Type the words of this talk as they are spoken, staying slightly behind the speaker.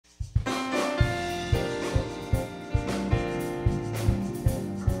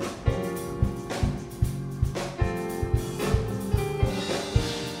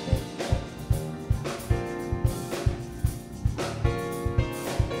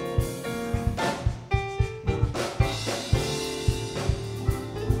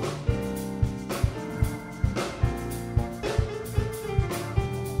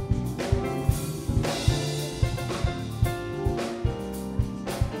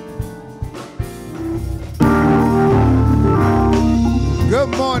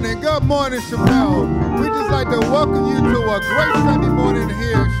Good morning, Chappell. We just like to welcome you to a great Sunday morning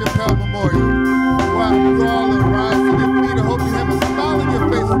here at Chappell Memorial. While you all are rising to your feet, I hope you have a smile on your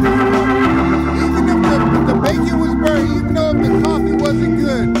face this morning. Even if the bacon was burnt, even though if the coffee wasn't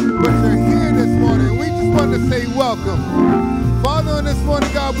good, but you're here this morning, we just want to say welcome. Father, on this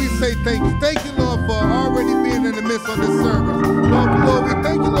morning, God, we say thank you. Thank you, Lord, for already being in the midst of this service. Lord, we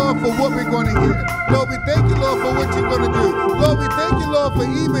thank you, Lord, for what we're going to hear. Lord, we thank you, Lord, for what you're going to do. Lord, we thank you, Lord, for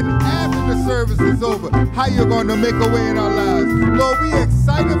even after the service is over, how you're going to make a way in our lives. Lord, we're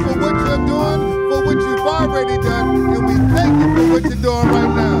excited for what you're doing, for what you've already done, and we thank you for what you're doing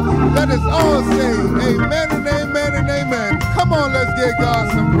right now. Let us all say amen and amen and amen. Come on, let's give God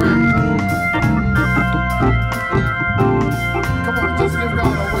some praise. Just give God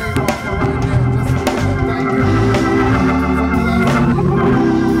a wave offering right now. Just begin to thank Him for blessing you.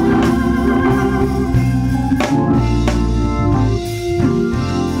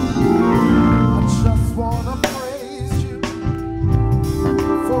 I just want to praise you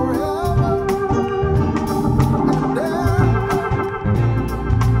forever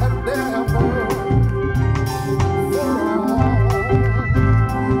and ever for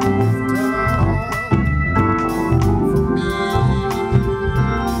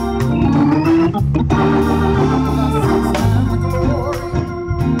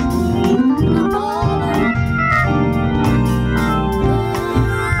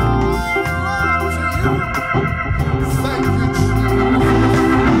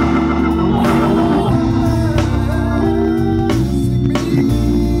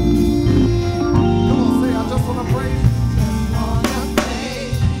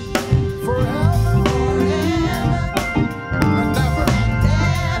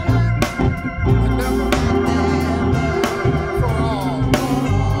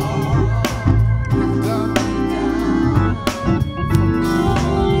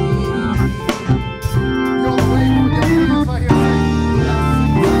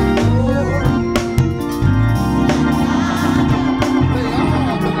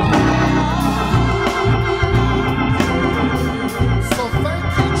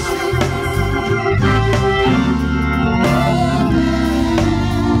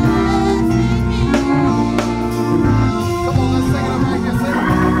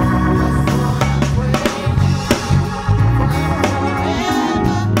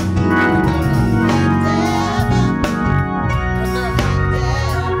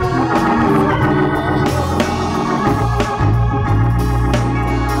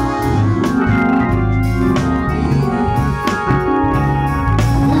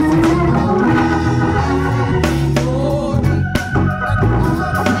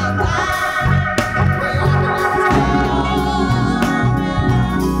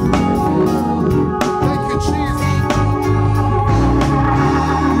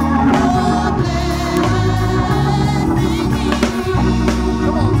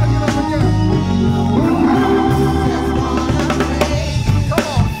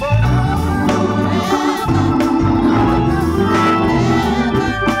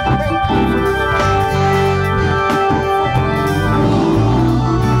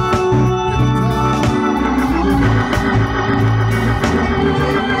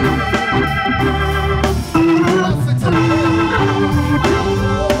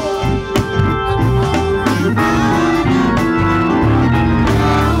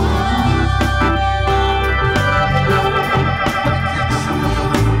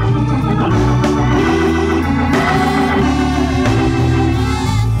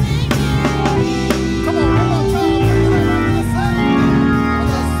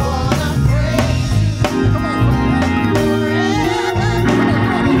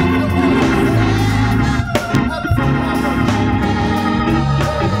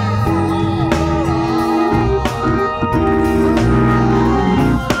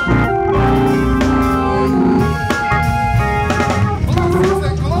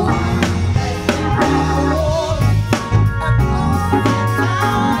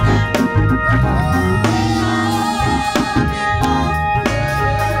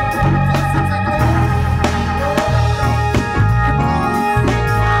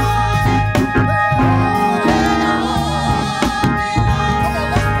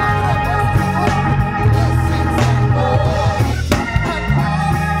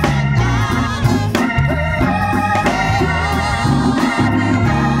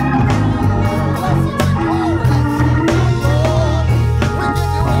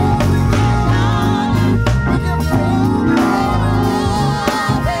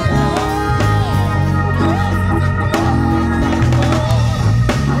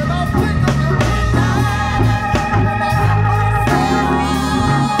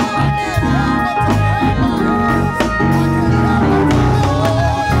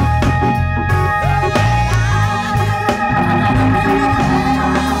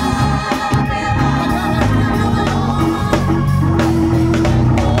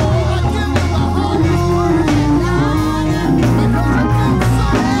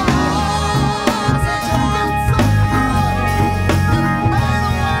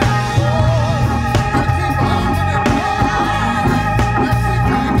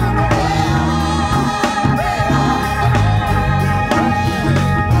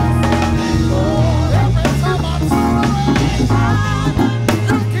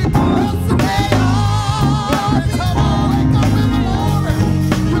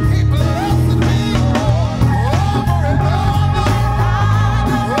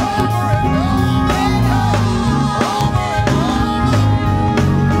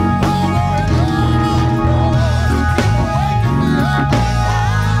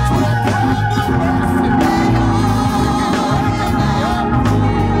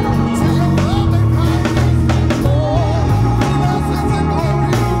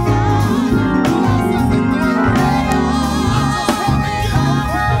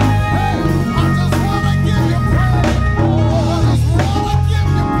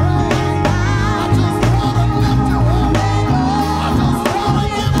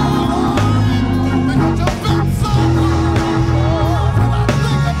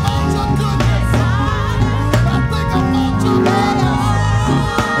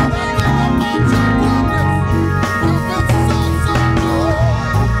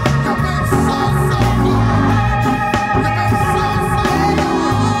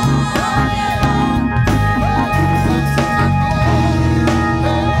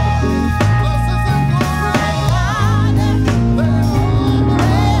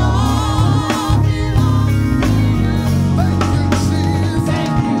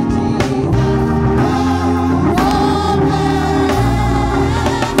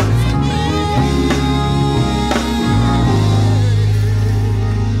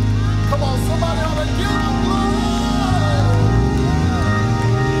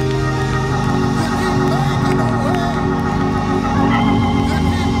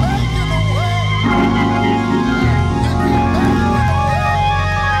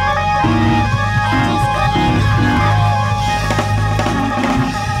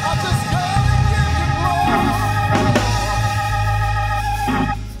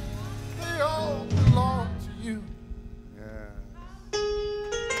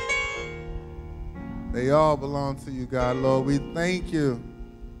They all belong to you, God, Lord. We thank you.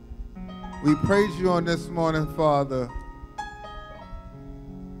 We praise you on this morning, Father.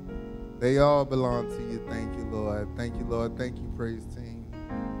 They all belong to you. Thank you, Lord. Thank you, Lord. Thank you, praise team.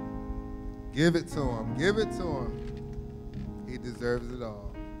 Give it to him. Give it to him. He deserves it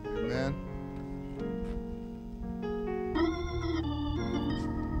all. Amen.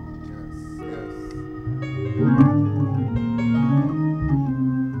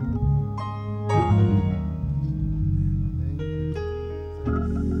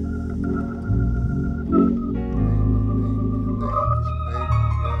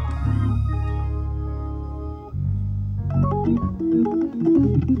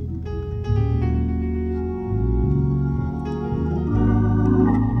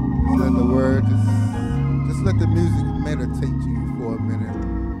 Let the music meditate to you for a minute.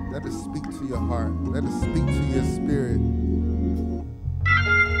 Let it speak to your heart. Let it speak to your spirit.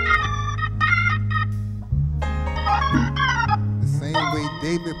 The same way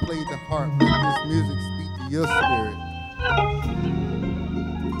David played the harp, let this music speak to your spirit.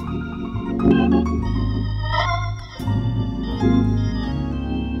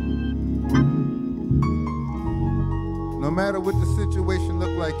 No matter what the situation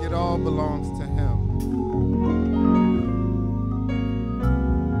looks like, it all belongs to him.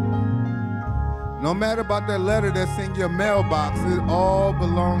 No matter about that letter that's in your mailbox, it all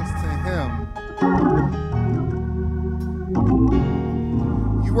belongs to him.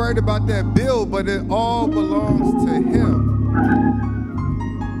 You worried about that bill, but it all belongs to him.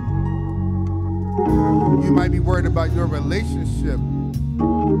 You might be worried about your relationship.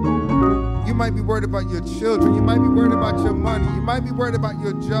 You might be worried about your children. You might be worried about your money. You might be worried about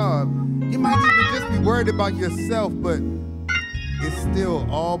your job. You might even just be worried about yourself, but it still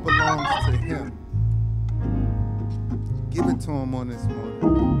all belongs to him. Give it to him on this morning.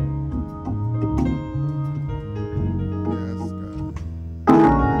 Yes, God.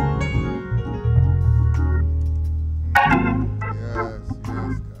 Yes,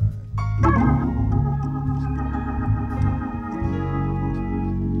 God.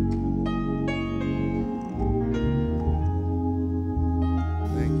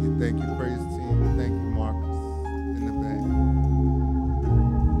 Thank you, praise team. Thank you, Marcus, in the back.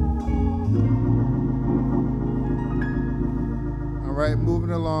 All right,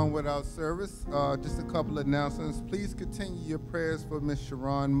 moving along with our service, just a couple of announcements. Please continue your prayers for Miss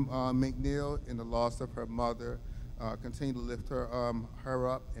Sharon McNeil in the loss of her mother. Continue to lift her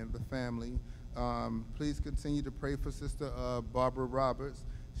up and the family. Please continue to pray for Sister Barbara Roberts.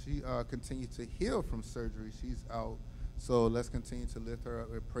 She continues to heal from surgery. She's out. So let's continue to lift her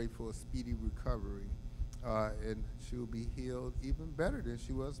up and pray for a speedy recovery. And she will be healed even better than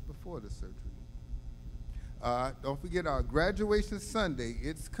she was before the surgery. Don't forget our graduation Sunday.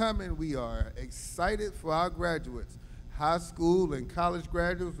 It's coming. We are excited for our graduates. High school and college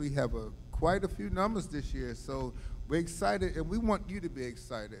graduates, we have quite a few numbers this year. So we're excited, and we want you to be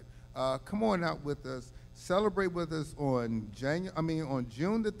excited. Come on out with us. Celebrate with us on June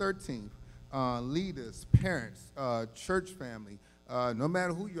the 13th. Leaders, parents, church family, no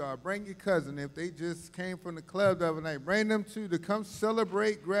matter who you are, bring your cousin. If they just came from the club the other night, bring them to come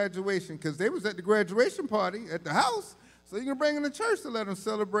celebrate graduation, because they was at the graduation party at the house. So you can bring them to church to let them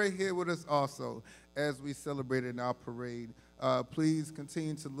celebrate here with us also as we celebrate in our parade. Please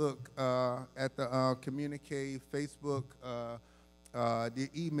continue to look at the communique, Facebook, the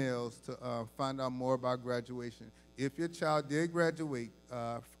emails to find out more about graduation. If your child did graduate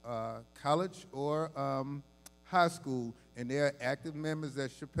college or high school and they are active members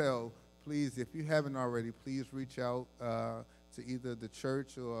at Chappell, please, if you haven't already, please reach out to either the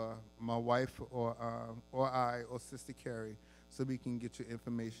church or my wife or I or Sister Kerry so we can get your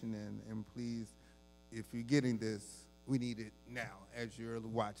information in. And please, if you're getting this, we need it now as you're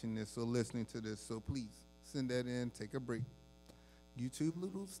watching this or listening to this. So please send that in, take a break. YouTube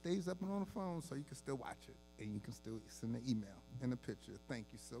little stays up on the phone so you can still watch it and you can still send an email and a picture. Thank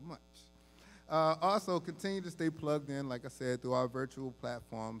you so much. Also, continue to stay plugged in, like I said, through our virtual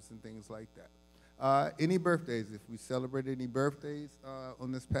platforms and things like that. Any birthdays, if we celebrate any birthdays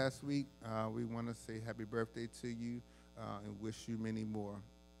on this past week, we want to say happy birthday to you and wish you many more.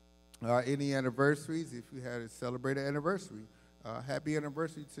 Any anniversaries, if you had a celebrated anniversary, happy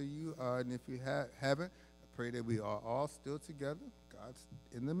anniversary to you. And if you haven't, I pray that we are all still together. God's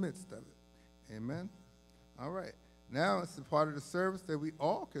in the midst of it. Amen. All right. Now it's a part of the service that we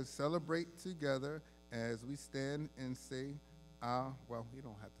all can celebrate together as we stand and say our, well, you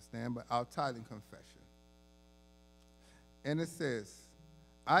don't have to stand, but our tithing confession. And it says,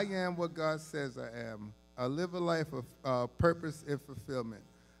 I am what God says I am. I live a life of purpose and fulfillment.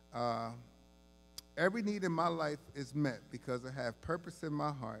 Every need in my life is met because I have purpose in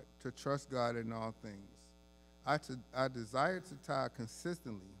my heart to trust God in all things. I desire to tithe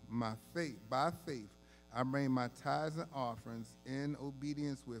consistently. By faith, I bring my tithes and offerings in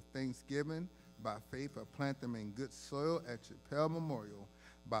obedience with thanksgiving. By faith, I plant them in good soil at Chappell Memorial.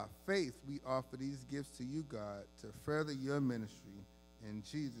 By faith, we offer these gifts to you, God, to further your ministry. In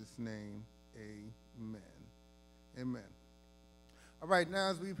Jesus' name, amen. Amen. All right, now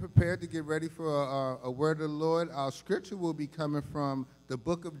as we prepare to get ready for a word of the Lord, our scripture will be coming from the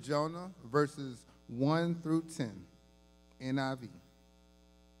book of Jonah, verses 1 through 10, NIV.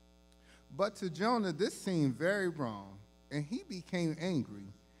 But to Jonah, this seemed very wrong, and he became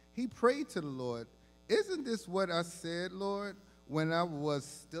angry. He prayed to the Lord, "Isn't this what I said, Lord, when I was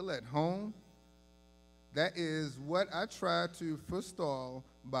still at home? That is what I tried to forestall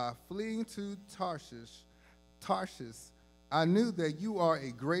by fleeing to Tarshish. I knew that you are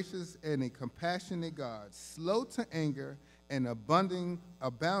a gracious and a compassionate God, slow to anger and abounding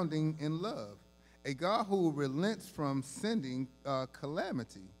in love, a God who relents from sending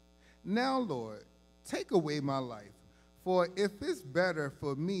calamity. Now, Lord, take away my life, for if it's better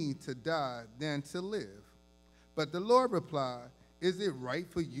for me to die than to live." But the Lord replied, "Is it right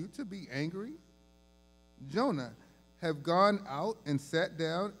for you to be angry? Jonah have gone out and sat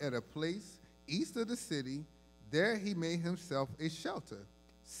down at a place east of the city. There he made himself a shelter,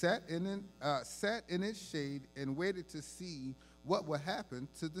 sat in its shade, and waited to see what would happen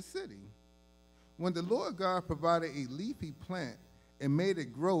to the city. When the Lord God provided a leafy plant and made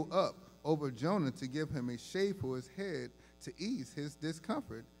it grow up over Jonah to give him a shade for his head to ease his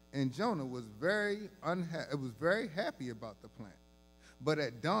discomfort, and Jonah was very happy about the plant. But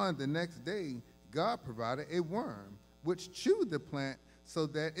at dawn the next day, God provided a worm, which chewed the plant so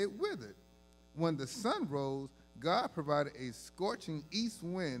that it withered. When the sun rose, God provided a scorching east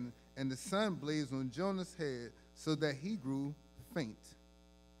wind, and the sun blazed on Jonah's head so that he grew faint.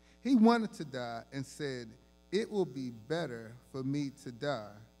 He wanted to die and said, 'It will be better for me to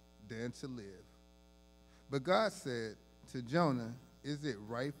die than to live.' But God said to Jonah, 'Is it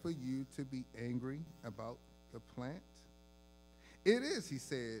right for you to be angry about the plant?' 'It is,' he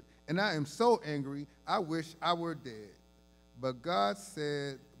said, 'and I am so angry, I wish I were dead.' But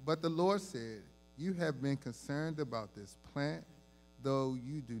the Lord said, 'You have been concerned about this plant, though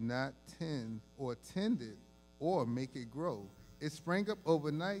you do not tend it or make it grow. It sprang up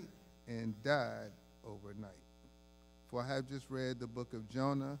overnight and died overnight.' For I have just read the book of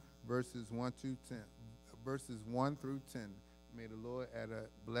Jonah, verses 1 through 10. May the Lord add a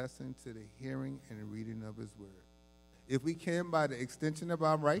blessing to the hearing and reading of his word. If we can, by the extension of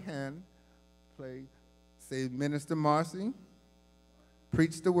our right hand, say, Minister Marcee,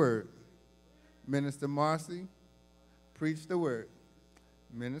 preach the word. Minister Marcee, preach the word.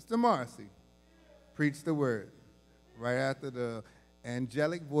 Minister Marcee, preach the word. Right after the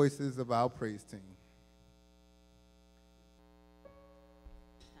angelic voices of our praise team.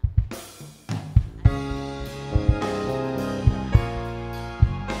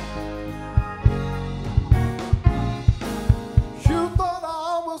 You thought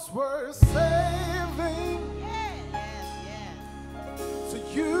I was worth saving. Yes. So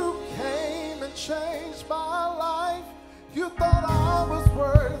you came and changed my life. You thought I was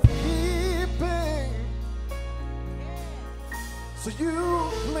worth keeping. So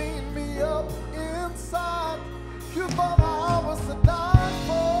you cleaned me up inside. You thought I was to die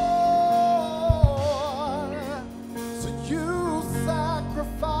for. So you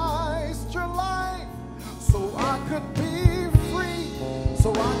sacrificed your life so I could be free,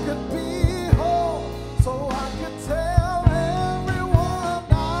 so I could be whole, so I could tell everyone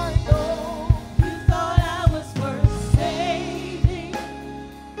I know. You thought I was worth saving.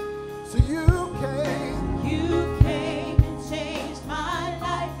 So you came You came and changed my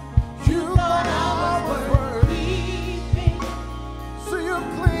life.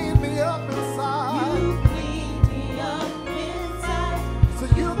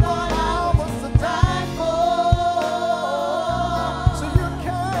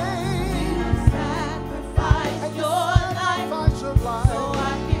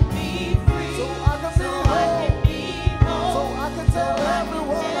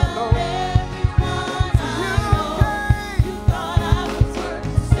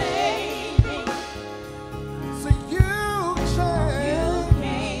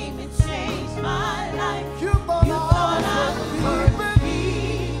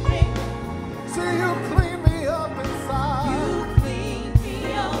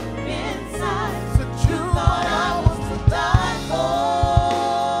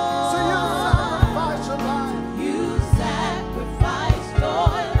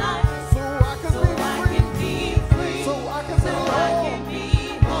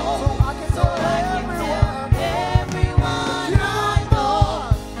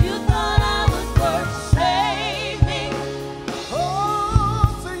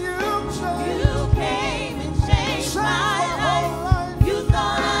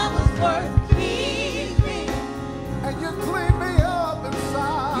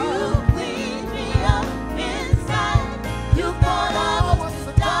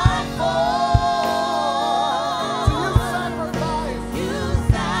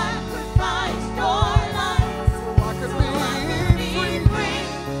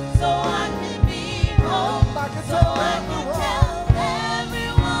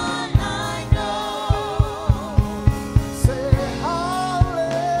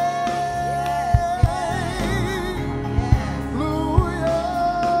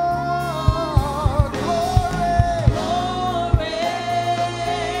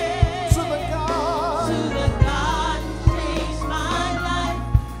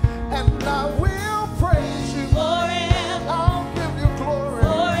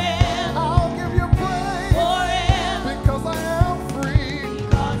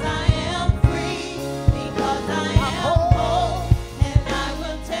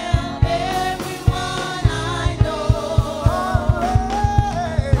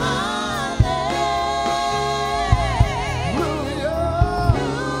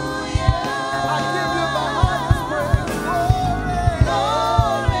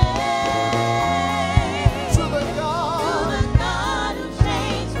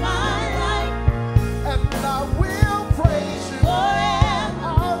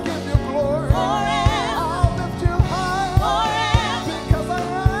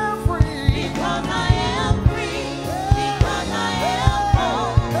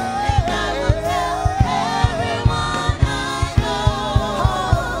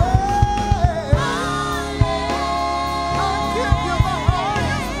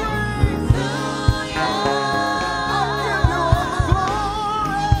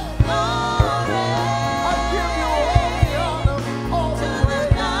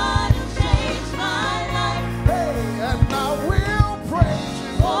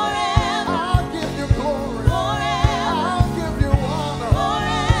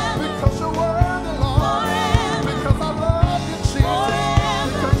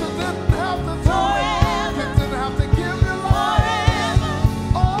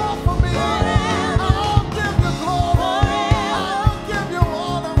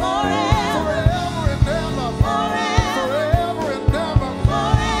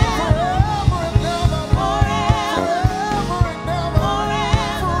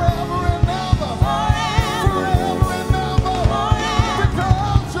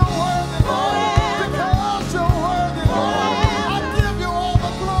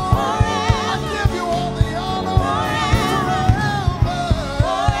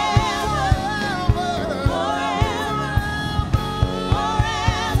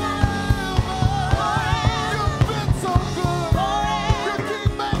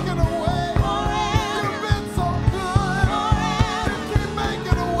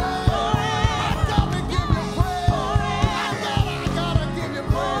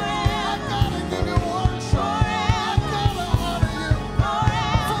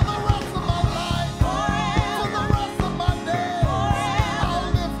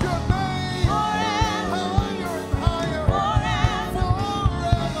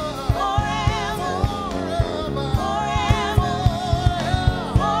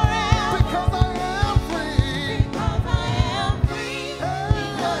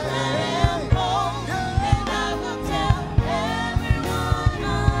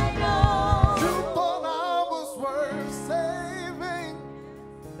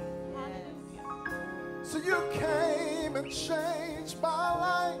 you came and changed my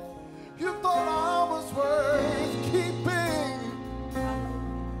life. You thought I was worth keeping.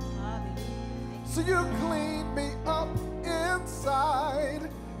 So you cleaned me up inside.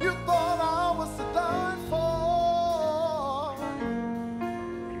 You thought I was to die for.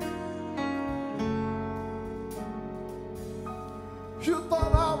 You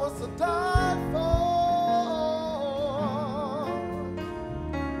thought I was to die for.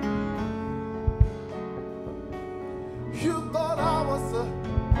 You thought I was to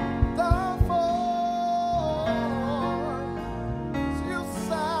die for. So you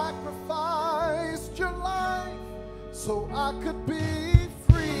sacrificed your life so I could be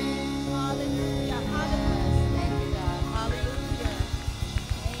free. Hallelujah. Hallelujah. Thank you, God. Hallelujah.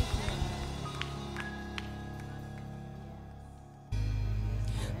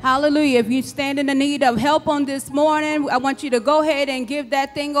 Hallelujah. If you stand in the need of help on this morning, I want you to go ahead and give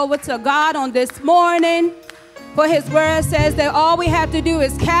that thing over to God on this morning. For his word says that all we have to do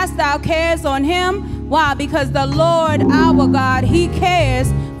is cast our cares on him. Why? Because the Lord, our God, he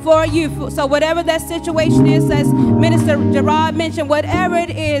cares for you. So whatever that situation is, as Minister Gerard mentioned, whatever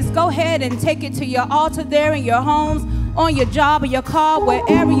it is, go ahead and take it to your altar there in your homes, on your job, or your car,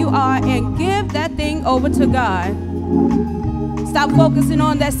 wherever you are, and give that thing over to God. Stop focusing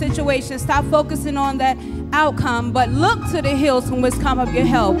on that situation. Stop focusing on that outcome, but look to the hills from which cometh your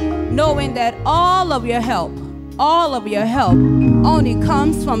help, knowing that all of your help only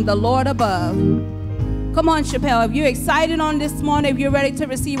comes from the Lord above. Come on, Chappell, if you're excited on this morning, if you're ready to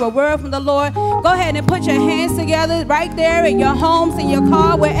receive a word from the Lord, go ahead and put your hands together right there in your homes, in your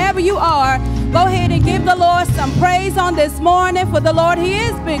car, wherever you are. Go ahead and give the Lord some praise on this morning, for the Lord, He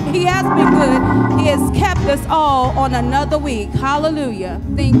has been good. He has kept us all on another week. Hallelujah.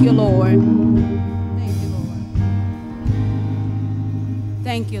 Thank you, Lord. Thank you, Lord.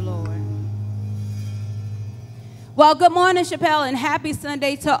 Thank you, Lord. Well, good morning, Chappell, and happy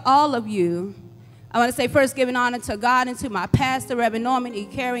Sunday to all of you. I want to say first, giving honor to God and to my pastor, Reverend Norman E.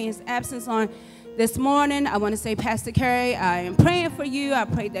 Kerry, in his absence on this morning. I want to say, Pastor Kerry, I am praying for you. I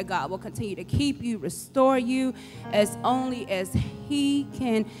pray that God will continue to keep you, restore you, as only as He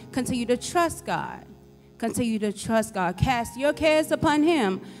can. Continue to trust God. Continue to trust God. Cast your cares upon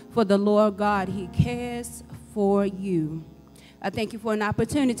Him, for the Lord God, He cares for you. I thank you for an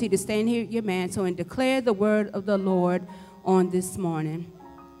opportunity to stand here at your mantle and declare the word of the Lord on this morning.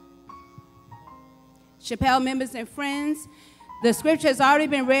 Chappell members and friends, the scripture has already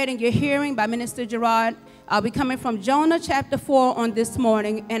been read in your hearing by Minister Gerard. I'll be coming from Jonah chapter 4 on this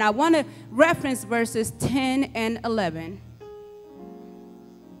morning, and I want to reference verses 10 and 11.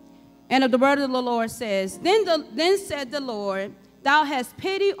 And the word of the Lord says, Then said the Lord, Thou hast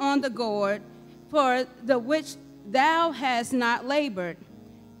pity on the gourd, for the which thou hast not labored,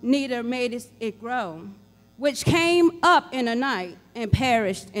 neither madest it grow, which came up in a night and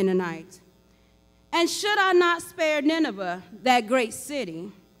perished in a night. And should I not spare Nineveh, that great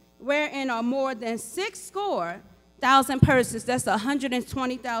city, wherein are more than 60,000 persons, that's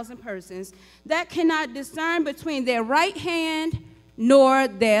 120,000 persons, that cannot discern between their right hand nor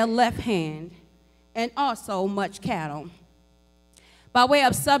their left hand, and also much cattle. By way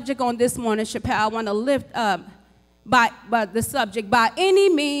of subject on this morning, Chappell, I want to lift up by the subject, by any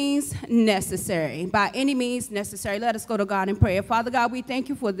means necessary. By any means necessary. Let us go to God in prayer. Father God, we thank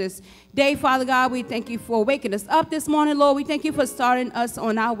you for this day. Father God, we thank you for waking us up this morning, Lord. We thank you for starting us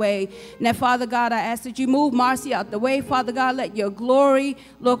on our way. Now, Father God, I ask that you move Marcee out the way. Father God, let your glory,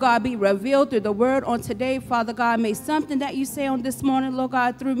 Lord God, be revealed through the word on today. Father God, may something that you say on this morning, Lord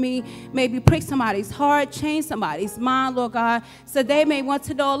God, through me, maybe prick somebody's heart, change somebody's mind, Lord God, so they may want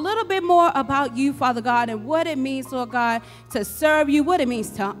to know a little bit more about you, Father God, and what it means, Lord God, to serve you, what it means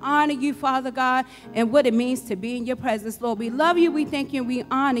to honor you, Father God, and what it means to be in your presence, Lord. We love you, we thank you, and we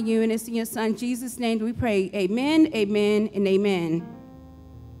honor you, and it's in your Son, Jesus' name we pray. Amen, amen, and amen.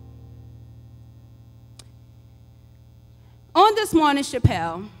 On this morning,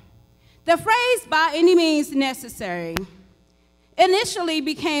 Chappell, the phrase by any means necessary initially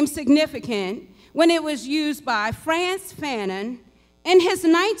became significant when it was used by Frantz Fanon in his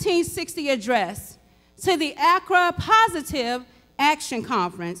 1960 address to the Accra Positive Action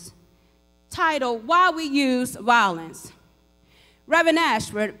Conference, titled Why We Use Violence. Reverend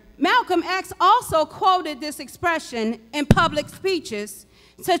Ashford, Malcolm X also quoted this expression in public speeches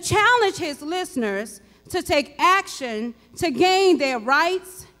to challenge his listeners to take action to gain their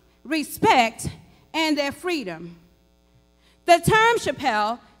rights, respect, and their freedom. The term,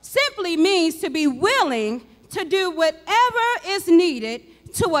 Chappell, simply means to be willing to do whatever is needed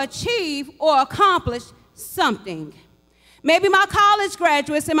to achieve or accomplish something. Maybe my college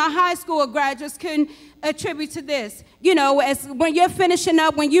graduates and my high school graduates can attribute to this. You know, as when you're finishing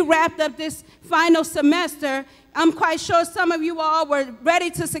up, when you wrapped up this final semester, I'm quite sure some of you all were ready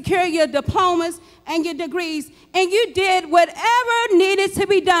to secure your diplomas and your degrees, and you did whatever needed to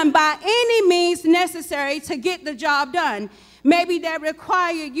be done by any means necessary to get the job done. Maybe that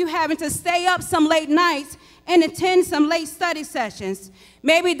required you having to stay up some late nights and attend some late study sessions.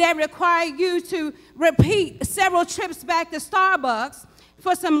 Maybe that required you to repeat several trips back to Starbucks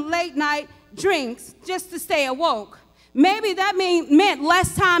for some late night drinks just to stay awoke. Maybe that meant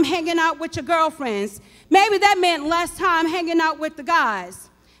less time hanging out with your girlfriends. Maybe that meant less time hanging out with the guys.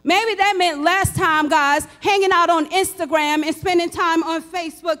 Maybe that meant less time, guys, hanging out on Instagram and spending time on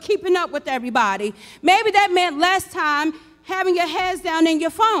Facebook, keeping up with everybody. Maybe that meant less time having your heads down in your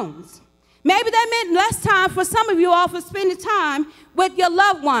phones. Maybe that meant less time for some of you all for spending time with your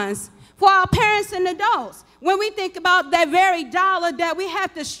loved ones. For our parents and adults, when we think about that very dollar that we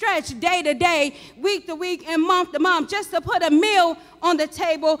have to stretch day to day, week to week, and month to month just to put a meal on the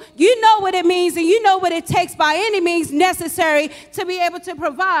table, you know what it means and you know what it takes by any means necessary to be able to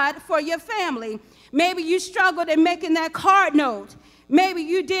provide for your family. Maybe you struggled in making that card note. Maybe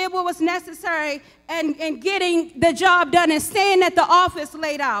you did what was necessary and getting the job done and staying at the office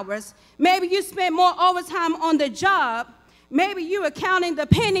late hours. Maybe you spent more overtime on the job. Maybe you were counting the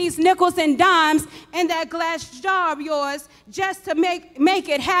pennies, nickels, and dimes in that glass jar of yours just to make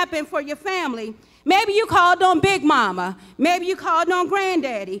it happen for your family. Maybe you called on Big Mama. Maybe you called on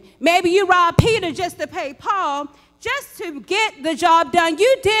Granddaddy. Maybe you robbed Peter just to pay Paul. Just to get the job done,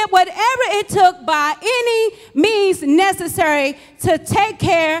 you did whatever it took by any means necessary to take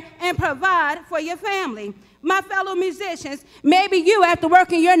care and provide for your family. My fellow musicians, maybe you, after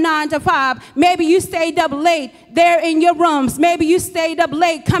working your 9 to 5, maybe you stayed up late there in your rooms. Maybe you stayed up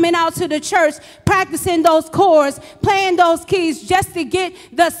late coming out to the church, practicing those chords, playing those keys just to get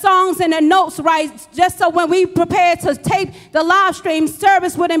the songs and the notes right, just so when we prepared to tape the live stream,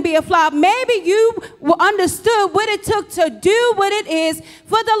 service wouldn't be a flop. Maybe you understood what it took to do what it is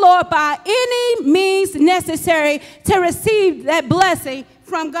for the Lord by any means necessary to receive that blessing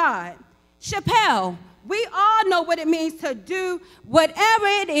from God. Chappell, we all know what it means to do whatever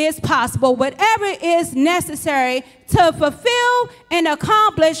it is possible, whatever is necessary to fulfill and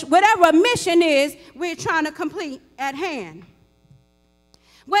accomplish whatever mission is we're trying to complete at hand.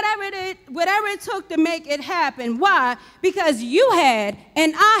 Whatever it took to make it happen. Why? Because you had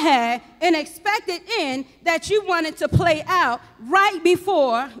and I had an expected end that you wanted to play out right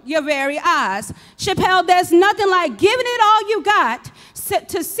before your very eyes. Chappell, there's nothing like giving it all you got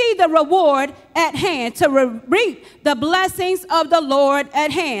to see the reward at hand, to reap the blessings of the Lord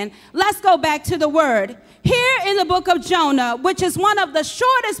at hand. Let's go back to the word. Here in the book of Jonah, which is one of the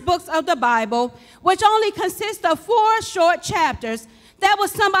shortest books of the Bible, which only consists of 4 short chapters, there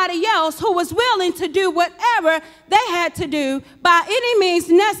was somebody else who was willing to do whatever they had to do by any means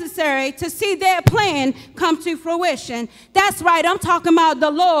necessary to see their plan come to fruition. That's right, I'm talking about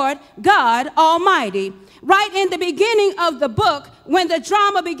the Lord God Almighty. Right in the beginning of the book, when the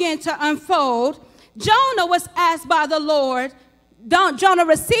drama began to unfold, Jonah was asked by the Lord, Jonah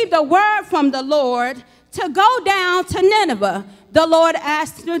received a word from the Lord to go down to Nineveh. The Lord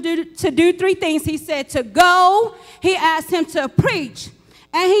asked him to do 3 things. He said to go, he asked him to preach,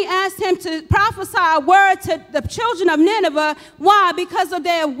 and he asked him to prophesy a word to the children of Nineveh. Why? Because of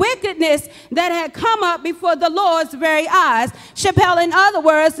their wickedness that had come up before the Lord's very eyes. Chappell, in other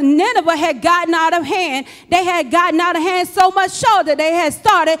words, Nineveh had gotten out of hand. They had gotten out of hand so much so that they had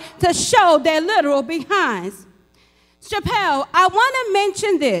started to show their literal behinds. Chappell, I want to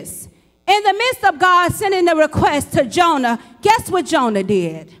mention this. In the midst of God sending the request to Jonah, guess what Jonah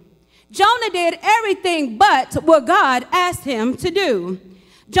did? Jonah did everything but what God asked him to do.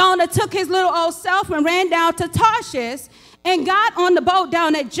 Jonah took his little old self and ran down to Tarshish and got on the boat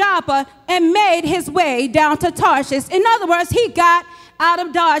down at Joppa and made his way down to Tarshish. In other words, he got out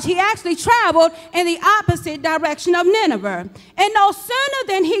of Dodge. He actually traveled in the opposite direction of Nineveh. And no sooner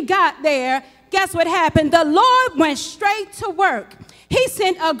than he got there, guess what happened? The Lord went straight to work. He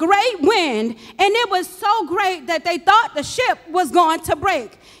sent a great wind, and it was so great that they thought the ship was going to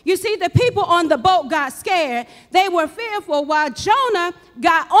break. You see, the people on the boat got scared. They were fearful while Jonah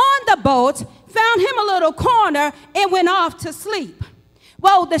got on the boat, found him a little corner, and went off to sleep.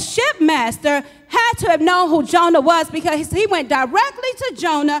 Well, the shipmaster had to have known who Jonah was, because he went directly to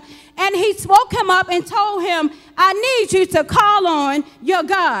Jonah and he woke him up and told him, I need you to call on your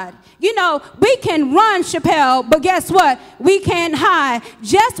God. You know, we can run, Chappell, but guess what? We can't hide.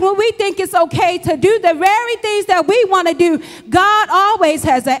 Just when we think it's okay to do the very things that we want to do, God always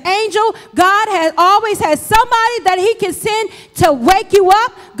has an angel. God always has somebody that he can send to wake you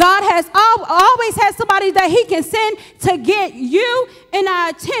up. God has always has somebody that he can send to get you and our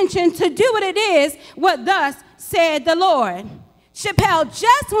attention to do what it is, what thus said the Lord. Chappell,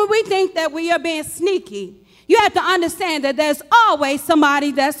 just when we think that we are being sneaky, you have to understand that there's always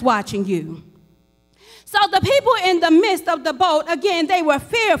somebody that's watching you. So the people in the midst of the boat, again, they were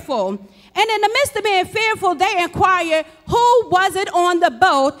fearful. And in the midst of being fearful, they inquired, who was it on the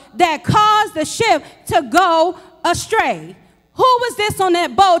boat that caused the ship to go astray? Who was this on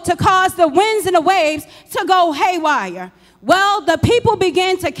that boat to cause the winds and the waves to go haywire? Well, the people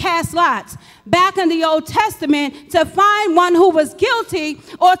began to cast lots back in the Old Testament to find one who was guilty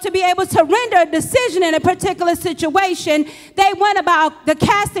or to be able to render a decision in a particular situation. They went about the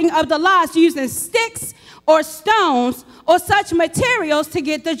casting of the lots using sticks or stones or such materials to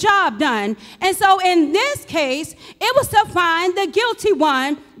get the job done. And so in this case, it was to find the guilty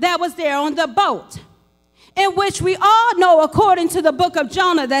one that was there on the boat, in which we all know, according to the book of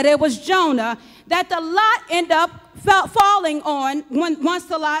Jonah, that it was Jonah that the lot ended up falling on once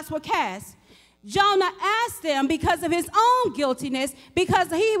the lots were cast. Jonah asked them, because of his own guiltiness,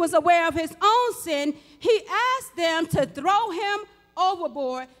 because he was aware of his own sin, he asked them to throw him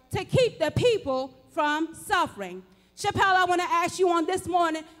overboard to keep the people from suffering. Chappell, I want to ask you on this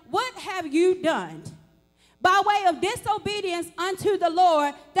morning, what have you done by way of disobedience unto the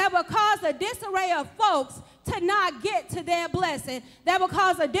Lord that will cause a disarray of folks to not get to their blessing, that will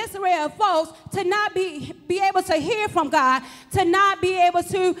cause a disarray of folks to not be able to hear from God, to not be able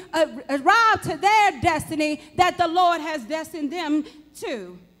to arrive to their destiny that the Lord has destined them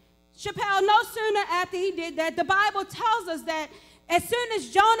to? Chappell, no sooner after he did that, the Bible tells us that as soon as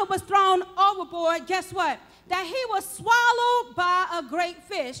Jonah was thrown overboard, guess what? That he was swallowed by a great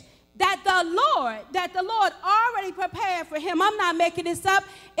fish. That the Lord already prepared for him. I'm not making this up.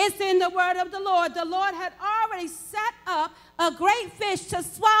 It's in the word of the Lord. The Lord had already set up a great fish to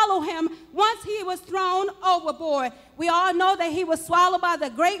swallow him once he was thrown overboard. We all know that he was swallowed by the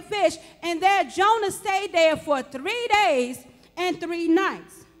great fish, and there Jonah stayed there for 3 days and 3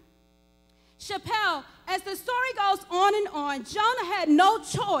 nights. Chappell, as the story goes on, Jonah had no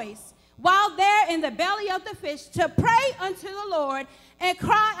choice while there in the belly of the fish to pray unto the Lord and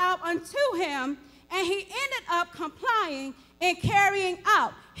cry out unto him, and he ended up complying and carrying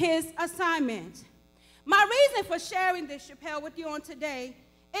out his assignment. My reason for sharing this, Chappell, with you on today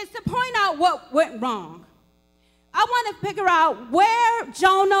is to point out what went wrong. I want to figure out where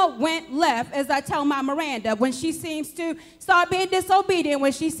Jonah went left, as I tell my Miranda, when she seems to start being disobedient,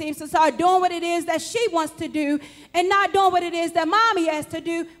 when she seems to start doing what it is that she wants to do and not doing what it is that mommy has to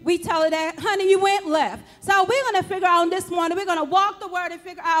do. We tell her that, honey, you went left. So we're going to figure out this morning, we're going to walk the word and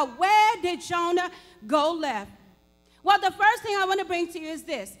figure out, where did Jonah go left? Well, the first thing I want to bring to you is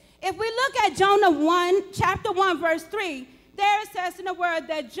this. If we look at Jonah chapter 1, verse 3, there it says in the word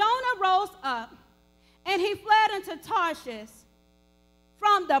that Jonah rose up and he fled into Tarshish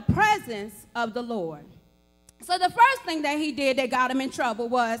from the presence of the Lord. So the first thing that he did that got him in trouble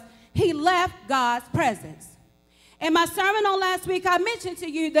was he left God's presence. In my sermon on last week, I mentioned to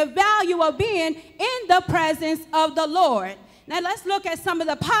you the value of being in the presence of the Lord. Now let's look at some of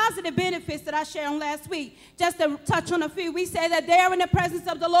the positive benefits that I shared on last week. Just to touch on a few, we said that there in the presence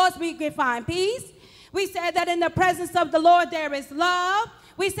of the Lord we can find peace. We said that in the presence of the Lord there is love.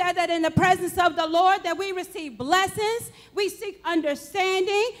 We said that in the presence of the Lord that we receive blessings, we seek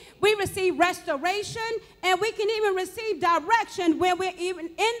understanding, we receive restoration, and we can even receive direction when we're even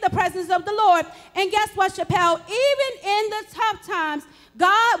in the presence of the Lord. And guess what, Chappell? Even in the tough times,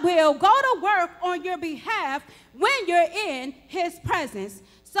 God will go to work on your behalf when you're in his presence.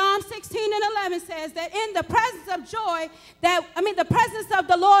 Psalm 16 and 11 says that in the presence of joy, the presence of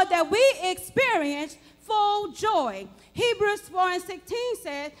the Lord, that we experience full joy. Hebrews 4 and 16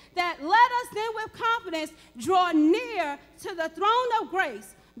 says that let us then with confidence draw near to the throne of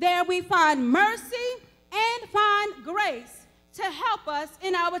grace. There we find mercy and find grace to help us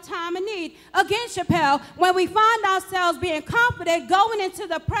in our time of need. Again, Chappell, when we find ourselves being confident going into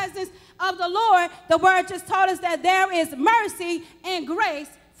the presence of the Lord, the word just told us that there is mercy and grace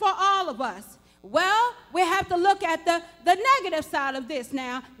for all of us. Well, we have to look at the negative side of this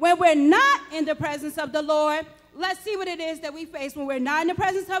now. When we're not in the presence of the Lord, let's see what it is that we face when we're not in the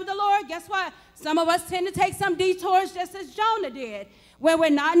presence of the Lord. Guess what? Some of us tend to take some detours just as Jonah did. When we're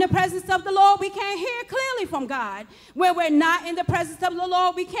not in the presence of the Lord, we can't hear clearly from God. When we're not in the presence of the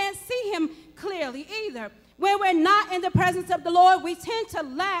Lord, we can't see him clearly either. When we're not in the presence of the Lord, we tend to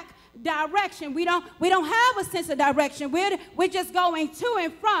lack direction. We don't have a sense of direction. We're just going to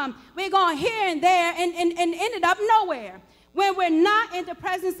and from. We're going here and there and ended up nowhere. When we're not in the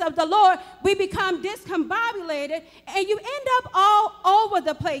presence of the Lord, we become discombobulated, and you end up all over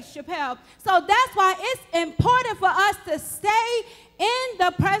the place, Chappell. So that's why it's important for us to stay in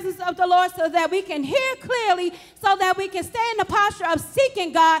the presence of the Lord so that we can hear clearly, so that we can stay in the posture of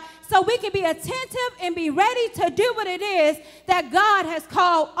seeking God, so we can be attentive and be ready to do what it is that God has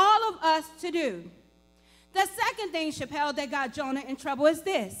called all of us to do. The second thing, Chappell, that got Jonah in trouble is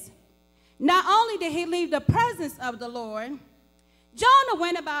this. Not only did he leave the presence of the Lord, Jonah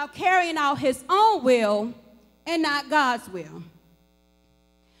went about carrying out his own will and not God's will.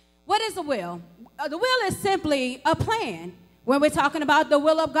 What is a will? The will is simply a plan. When we're talking about the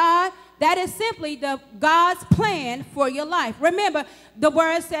will of God, that is simply God's plan for your life. Remember, the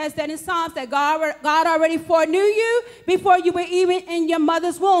word says that in Psalms that God already foreknew you before you were even in your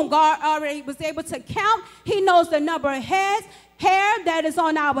mother's womb. God already was able to count. He knows the number of hair that is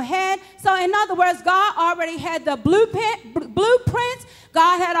on our head. So in other words, God already had the blueprints.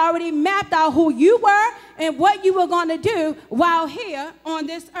 God had already mapped out who you were and what you were going to do while here on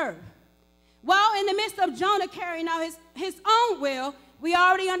this earth. While in the midst of Jonah carrying out his own will, we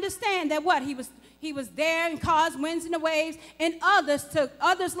already understand that what? He was there and caused winds and the waves, and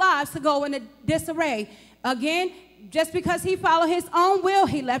others' lives to go into disarray. Again, just because he followed his own will,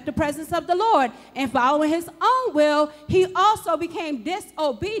 he left the presence of the Lord. And following his own will, he also became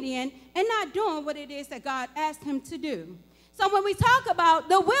disobedient and not doing what it is that God asked him to do. So when we talk about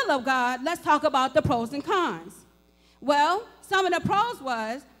the will of God, let's talk about the pros and cons. Well, some of the pros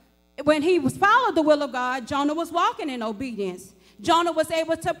was, when he followed the will of God, Jonah was walking in obedience. Jonah was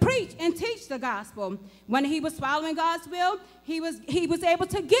able to preach and teach the gospel. When he was following God's will, he was able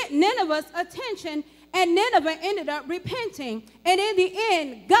to get Nineveh's attention, and Nineveh ended up repenting. And in the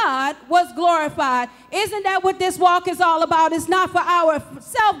end, God was glorified. Isn't that what this walk is all about? It's not for our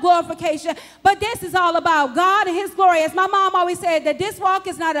self-glorification, but this is all about God and his glory. As my mom always said, that this walk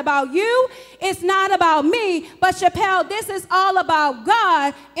is not about you, it's not about me, but Chappell, this is all about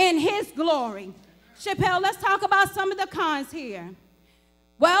God and his glory. Chappell, let's talk about some of the cons here.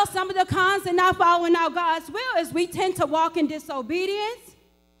 Well, some of the cons in not following out God's will is we tend to walk in disobedience.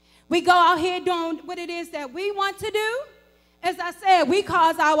 We go out here doing what it is that we want to do. As I said, we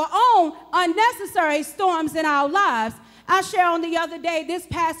cause our own unnecessary storms in our lives. I shared on the other day, this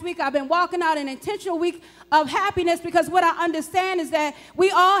past week, I've been walking out an intentional week of happiness, because what I understand is that we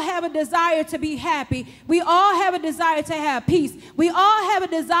all have a desire to be happy. We all have a desire to have peace. We all have a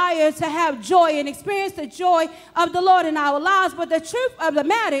desire to have joy and experience the joy of the Lord in our lives. But the truth of the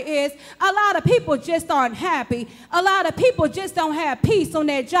matter is, a lot of people just aren't happy. A lot of people just don't have peace on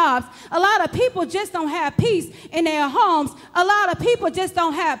their jobs. A lot of people just don't have peace in their homes. A lot of people just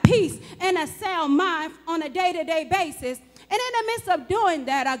don't have peace and a sound mind on a day-to-day basis. And in the midst of doing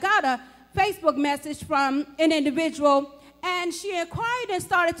that, I got a Facebook message from an individual, and she inquired and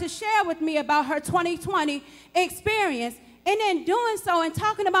started to share with me about her 2020 experience. And in doing so and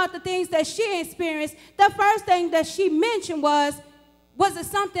talking about the things that she experienced, the first thing that she mentioned was it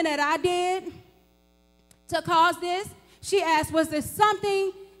something that I did to cause this? She asked, was it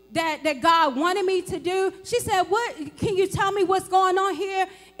something that God wanted me to do? She said, what, can you tell me what's going on here?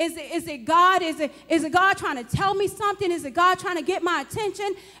 Is it God? Is it God trying to tell me something? Is it God trying to get my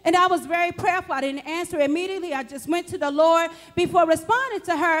attention? And I was very prayerful. I didn't answer immediately. I just went to the Lord before responding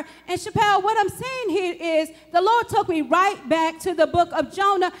to her. And Chappell, what I'm saying here is the Lord took me right back to the book of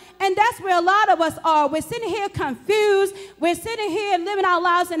Jonah, and that's where a lot of us are. We're sitting here confused. We're sitting here living our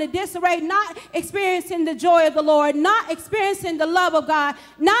lives in a disarray, not experiencing the joy of the Lord, not experiencing the love of God,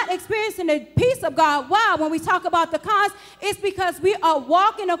 not experiencing the peace of God. Wow, when we talk about the cons, it's because we are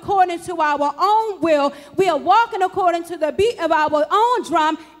walking according to our own will. We are walking according to the beat of our own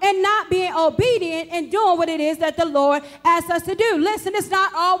drum and not being obedient and doing what it is that the Lord asks us to do. Listen, it's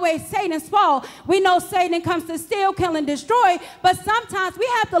not always Satan's fault. We know Satan comes to steal, kill, and destroy, but sometimes we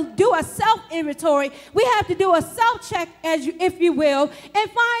have to do a self-inventory. We have to do a self-check, if you will, and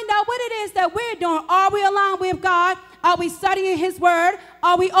find out what it is that we're doing. Are we aligned with God? Are we studying his word?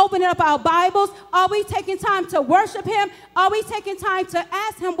 Are we opening up our Bibles? Are we taking time to worship him? Are we taking time to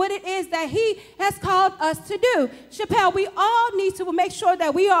ask him what it is that he has called us to do? Chappell, we all need to make sure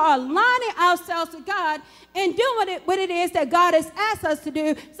that we are aligning ourselves with God and doing what it is that God has asked us to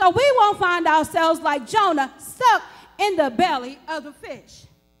do, so we won't find ourselves like Jonah, stuck in the belly of the fish.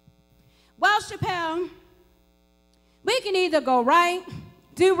 Well, Chappell, we can either go right,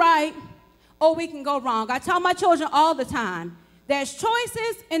 do right, or we can go wrong. I tell my children all the time, there's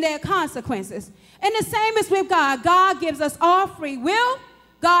choices and there are consequences. And the same is with God. God gives us all free will.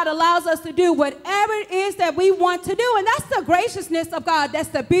 God allows us to do whatever it is that we want to do. And that's the graciousness of God. That's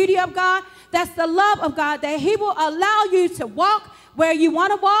the beauty of God. That's the love of God, that he will allow you to walk where you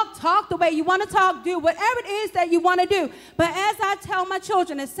want to walk, talk the way you want to talk, do whatever it is that you want to do. But as I tell my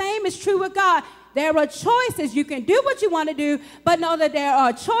children, the same is true with God. There are choices. You can do what you want to do, but know that there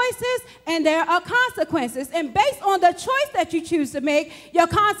are choices and there are consequences. And based on the choice that you choose to make, your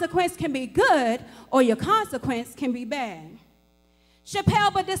consequence can be good or your consequence can be bad.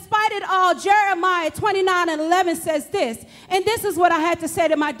 Chappell, but despite it all, Jeremiah 29:11 says this, and this is what I had to say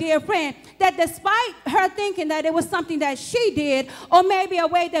to my dear friend, that despite her thinking that it was something that she did, or maybe a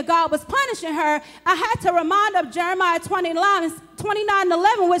way that God was punishing her, I had to remind of Jeremiah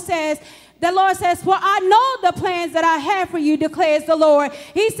 29:11, which says, the Lord says, for I know the plans that I have for you, declares the Lord.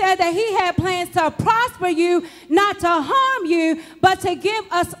 He said that he had plans to prosper you, not to harm you, but to give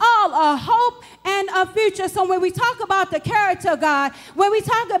us all a hope and a future. So when we talk about the character of God, when we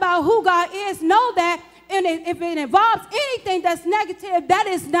talk about who God is, know that if it involves anything that's negative, that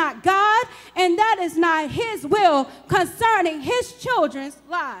is not God, and that is not his will concerning his children's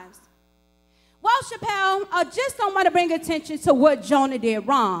lives. Well, Chappell, I just don't want to bring attention to what Jonah did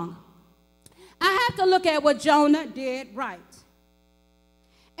wrong. I have to look at what Jonah did right.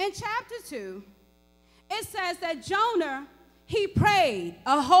 In chapter 2, it says that Jonah, he prayed.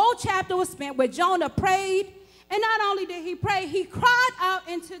 A whole chapter was spent where Jonah prayed, and not only did he pray, he cried out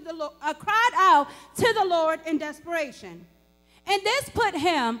to the Lord in desperation. And this put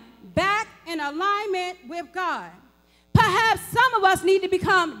him back in alignment with God. Perhaps some of us need to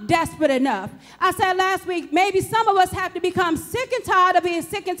become desperate enough. I said last week, maybe some of us have to become sick and tired of being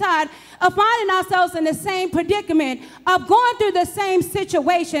sick and tired of finding ourselves in the same predicament, of going through the same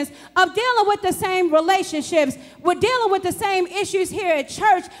situations, of dealing with the same relationships. We're dealing with the same issues here at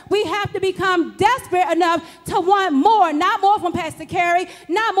church. We have to become desperate enough to want more, not more from Pastor Kerry,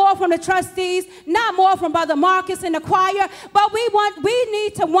 not more from the trustees, not more from Brother Marcus in the choir, but we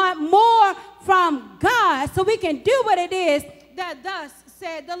need to want more from God so we can do what it is that thus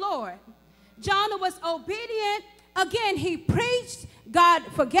said the Lord. Jonah was obedient. Again, he preached. God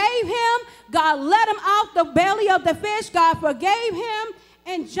forgave him. God let him out the belly of the fish. God forgave him.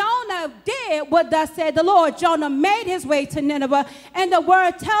 And Jonah did what thus said the Lord. Jonah made his way to Nineveh. And the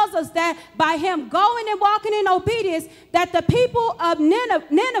word tells us that by him going and walking in obedience, that the people of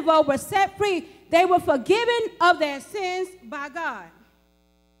Nineveh were set free. They were forgiven of their sins by God.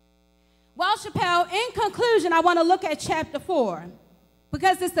 Well, Chappell, in conclusion, I want to look at chapter 4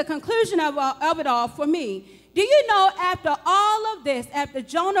 because it's the conclusion of it all for me. Do you know, after all of this, after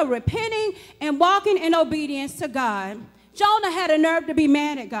Jonah repenting and walking in obedience to God, Jonah had a nerve to be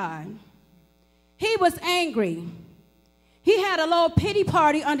mad at God. He was angry. He had a little pity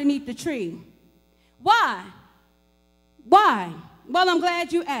party underneath the tree. Why? Why? Well, I'm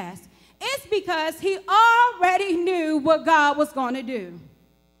glad you asked. It's because he already knew what God was going to do.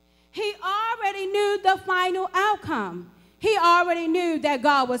 He already knew the final outcome. He already knew that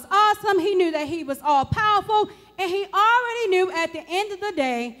God was awesome. He knew that he was all-powerful. And he already knew at the end of the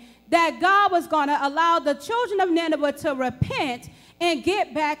day that God was going to allow the children of Nineveh to repent and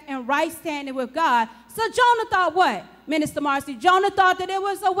get back in right standing with God. So Jonah thought what, Minister Marcee? Jonah thought that it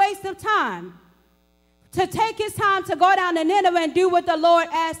was a waste of time to take his time to go down to Nineveh and do what the Lord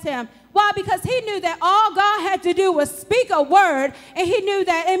asked him. Why? Because he knew that all God had to do was speak a word, and he knew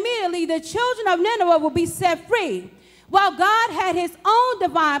that immediately the children of Nineveh would be set free. Well, God had his own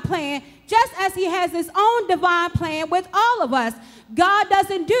divine plan, just as he has his own divine plan with all of us. God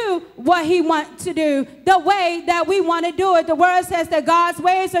doesn't do what he wants to do the way that we want to do it. The word says that God's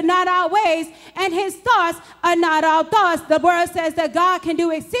ways are not our ways, and his thoughts are not our thoughts. The word says that God can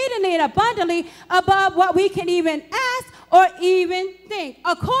do exceedingly and abundantly above what we can even ask or even think,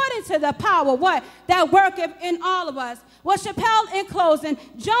 according to the power, what? That worketh in all of us. Well, Chappell, in closing,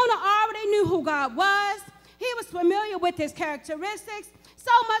 Jonah already knew who God was. He was familiar with his characteristics,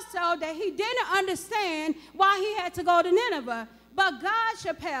 so much so that he didn't understand why he had to go to Nineveh. But God,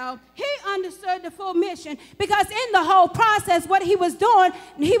 Chappell, he understood the full mission, because in the whole process, what he was doing,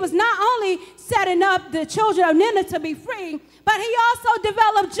 he was not only setting up the children of Nineveh to be free, but he also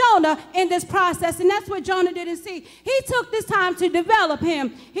developed Jonah in this process, and that's what Jonah didn't see. He took this time to develop him.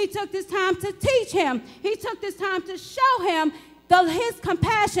 He took this time to teach him. He took this time to show him his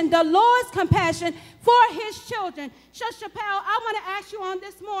compassion, the Lord's compassion for his children. So, Chappell, I want to ask you on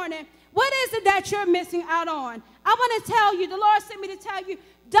this morning, what is it that you're missing out on? I want to tell you, the Lord sent me to tell you,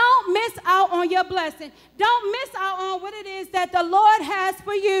 don't miss out on your blessing. Don't miss out on what it is that the Lord has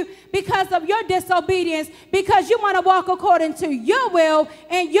for you because of your disobedience, because you want to walk according to your will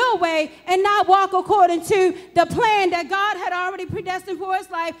and your way and not walk according to the plan that God had already predestined for his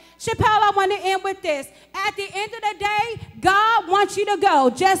life. Chappell, I want to end with this. At the end of the day, God wants you to go.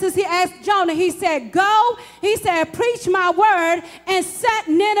 Just as he asked Jonah, he said, go. He said, preach my word and set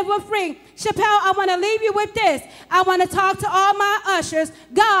Nineveh free. Chappell, I want to leave you with this. I want to talk to all my ushers.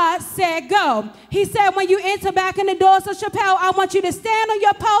 God said go. He said when you enter back in the doors of Chappell, I want you to stand on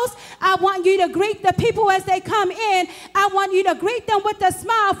your post. I want you to greet the people as they come in. I want you to greet them with a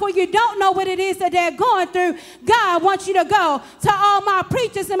smile, for you don't know what it is that they're going through. God wants you to go. To all my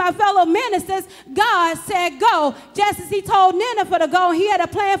preachers and my fellow ministers, God said go. Just as he told Nineveh to go, he had a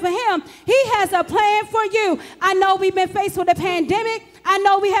plan for him. He has a plan for you. I know we've been faced with a pandemic. I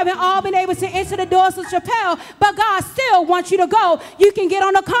know we haven't all been able to enter the doors of Chappell, but God still wants you to go. You can get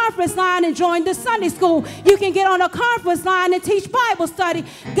on a conference line and join the Sunday school. You can get on a conference line and teach Bible study.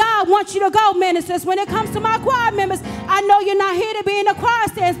 God wants you to go, ministers. When it comes to my choir members, I know you're not here to be in the choir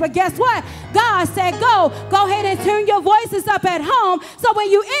stands, but guess what? God said go. Go ahead and tune your voices up at home, so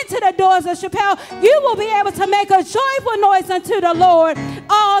when you enter the doors of Chappell, you will be able to make a joyful noise unto the Lord,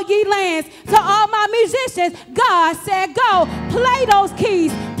 all ye lands. To all my musicians, God said go. Play those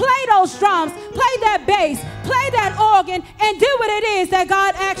keys, play those drums, play that bass, play that organ, and do what it is that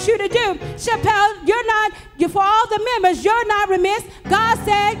God asked you to do. Chappell, for all the members, you're not remiss. God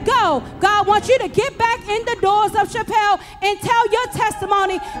said go. God wants you to get back in the doors of Chappell and tell your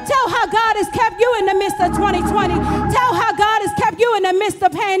testimony. Tell how God has kept you in the midst of 2020. Tell how God has kept you in the midst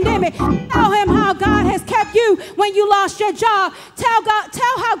of pandemic. Tell him how God has kept you when you lost your job. Tell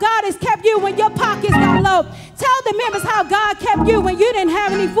how God has kept you when your pockets got low. Tell the members how God kept you when you didn't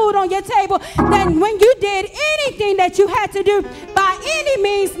have any food on your table. Then when you did anything that you had to do by any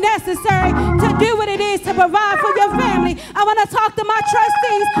means necessary to do what it is to provide for your family. I want to talk to my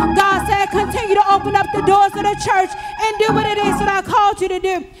trustees. God said continue to open up the doors of the church and do what it is that I called you to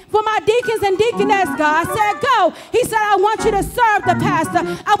do. For my deacons and deaconess, God said go. He said I want you to serve the pastor.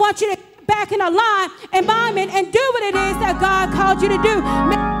 I want you to get back in a line environment and do what it is that God called you to do.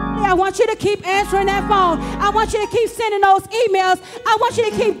 I want you to keep answering that phone. I want you to keep sending those emails. I want you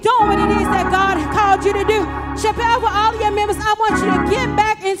to keep doing what it is that God called you to do. Chappell, for all of your members, I want you to get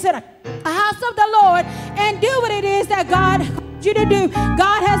back into the house of the Lord and do what it is that God called you to do.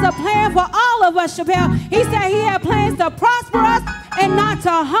 God has a plan for all of us, Chappell. He said he had plans to prosper us and not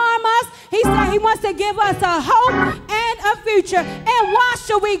to harm us. He said he wants to give us a hope and a future. And why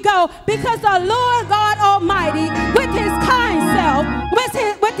should we go? Because the Lord God Almighty, with his kind self,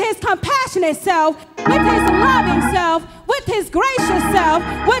 with his compassionate self, with his loving self, with his gracious self,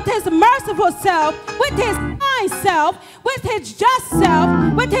 with his merciful self, with his kind self, with his just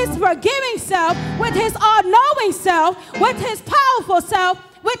self, with his forgiving self, with his all-knowing self, with his powerful self,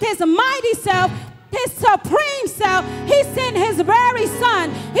 with his mighty self, his supreme self, he sent his very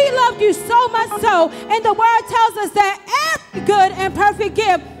son. He loved you so much so, and the word tells us that every good and perfect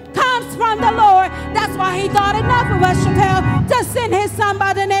gift comes from the Lord. That's why he thought enough of us, Chappell, to send his son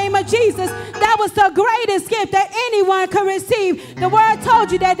by the name of Jesus. That was the greatest gift that anyone could receive. The word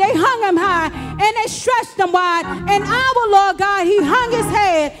told you that they hung him high and they stretched him wide. And our Lord God, he hung his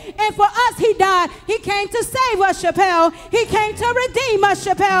head. And for us, he died. He came to save us, Chappell. He came to redeem us,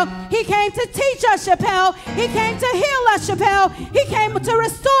 Chappell. He came to teach us, Chappell. He came to heal us, Chappell. He came to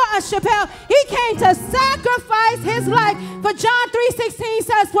restore us, Chappell. He came to sacrifice his life. For John 3:16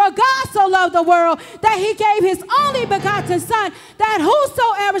 says, for God so loved the world that he gave his only begotten son, that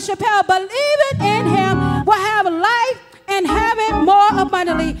whosoever, Chappell, believeth in him will have life and have it more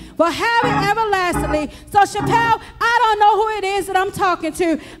abundantly, will have it everlastingly. So Chappell, I don't know who it is that I'm talking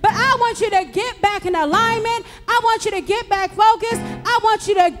to, but I want you to get back in alignment. I want you to get back focused. I want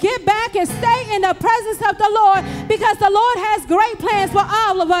you to get back and stay in the presence of the Lord, because the Lord has great plans for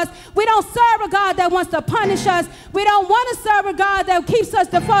all of us. We don't serve a God that wants to punish us. We don't want to serve a God that keeps us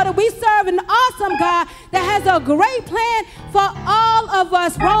defrauded. We serve an awesome God that has a great plan for all of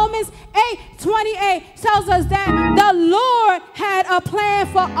us. Romans 8:28 tells us that the Lord had a plan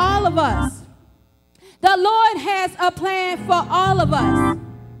for all of us. The Lord has a plan for all of us.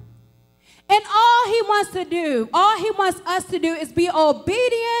 And all he wants to do, all he wants us to do is be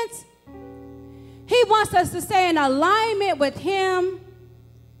obedient. He wants us to stay in alignment with him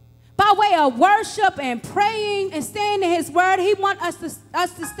by way of worship and praying and staying in his word. He wants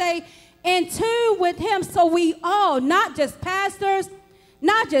us to stay in tune with him, so we all, not just pastors,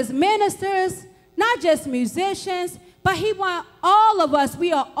 not just ministers, not just musicians, but he wants all of us,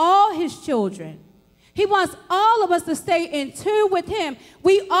 we are all his children. He wants all of us to stay in tune with him.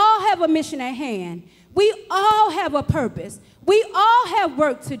 We all have a mission at hand. We all have a purpose. We all have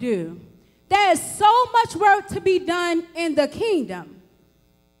work to do. There is so much work to be done in the kingdom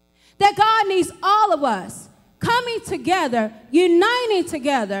that God needs all of us coming together, uniting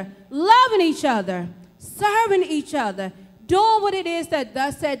together, loving each other, serving each other, doing what it is that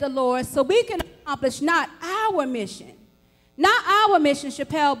thus said the Lord, so we can accomplish not our mission,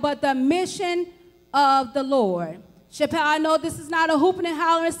 Chappell, but the mission of the Lord. Chappell, I know this is not a hooping and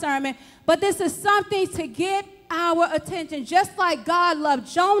hollering sermon, but this is something to get our attention. Just like God loved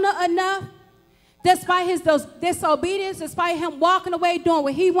Jonah enough, despite his disobedience, despite him walking away doing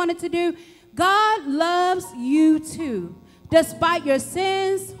what he wanted to do, God loves you too. Despite your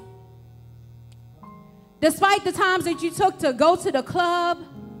sins, despite the times that you took to go to the club,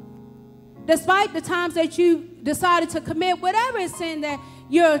 despite the times that you decided to commit whatever is sin that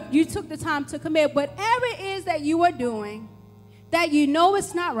you took the time to commit, whatever it is that you are doing, that you know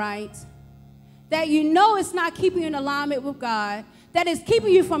it's not right, that you know it's not keeping you in alignment with God, that is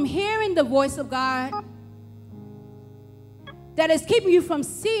keeping you from hearing the voice of God, that is keeping you from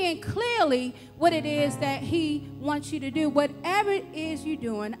seeing clearly what it is that he wants you to do. Whatever it is you're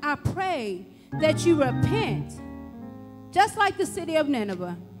doing, I pray that you repent. Just like the city of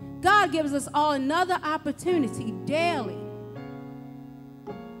Nineveh, God gives us all another opportunity daily.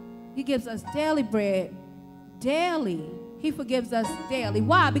 He gives us daily bread, daily. He forgives us daily.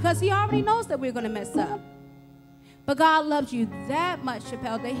 Why? Because he already knows that we're going to mess up. But God loves you that much,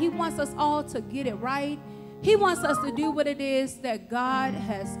 Chappell, that he wants us all to get it right. He wants us to do what it is that God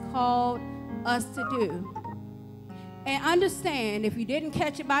has called us to do. And understand, if you didn't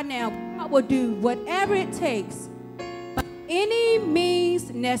catch it by now, God will do whatever it takes, by any means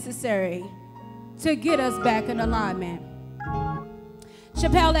necessary, to get us back in alignment.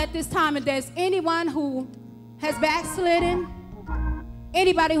 Chappell, at this time, if there's anyone who has backslidden,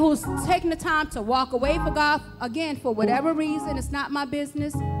 anybody who's taking the time to walk away from God, again, for whatever reason, it's not my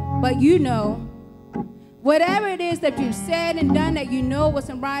business, but you know, whatever it is that you've said and done that you know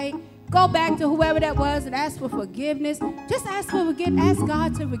wasn't right, go back to whoever that was and ask for forgiveness. Just ask for forgiveness. Ask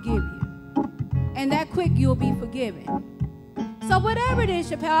God to forgive you. And that quick, you'll be forgiven. So whatever it is,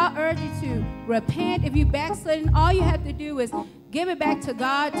 Chappell, I urge you to repent. If you backslidden, all you have to do is give it back to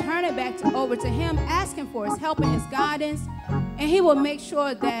God, turn it back over to him, ask him for his help and his guidance, and he will make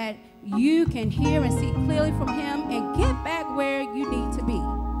sure that you can hear and see clearly from him and get back where you need to be.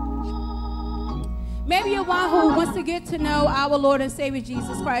 Maybe you're one who wants to get to know our Lord and Savior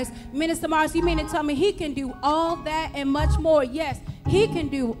Jesus Christ. Minister Marcee, you mean to tell me he can do all that and much more? Yes, he can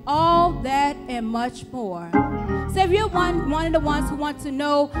do all that and much more. So if you're one of the ones who want to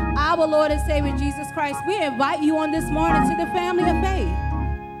know our Lord and Savior Jesus Christ, we invite you on this morning to the family of faith,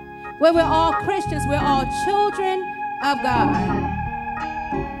 where we're all Christians, we're all children of God.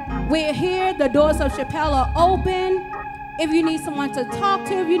 We're here, the doors of Chappell are open. If you need someone to talk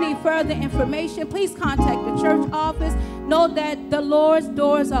to, if you need further information, please contact the church office. Know that the Lord's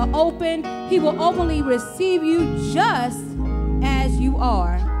doors are open. He will openly receive you just as you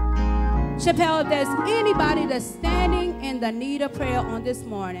are. Chappell, if there's anybody that's standing in the need of prayer on this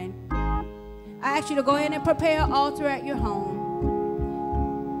morning, I ask you to go ahead and prepare an altar at your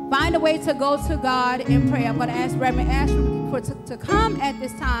home. Find a way to go to God in prayer. I'm going to ask Reverend Ashley to come at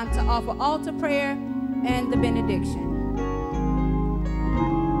this time to offer altar prayer and the benediction.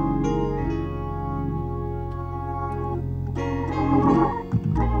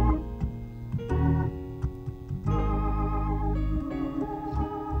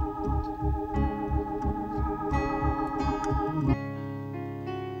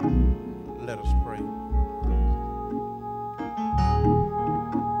 Let us pray.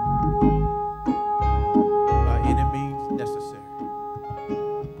 By any means necessary.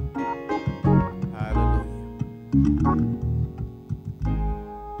 Hallelujah.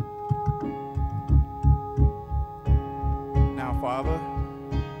 Now, Father,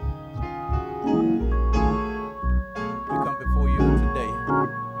 we come before you today,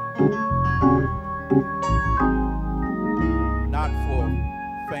 not for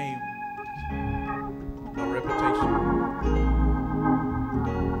fame, no reputation,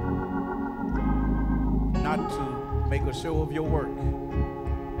 show of your work.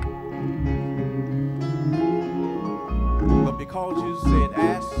 But because you said,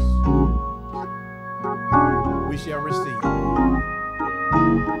 ask, we shall receive.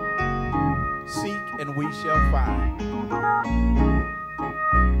 Seek and we shall find.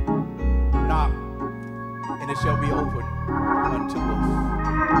 Knock and it shall be opened unto us.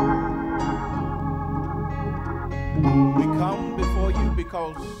 We come before you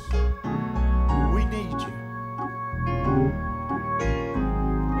because we need you.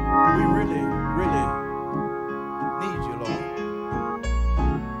 We really, really need you, Lord.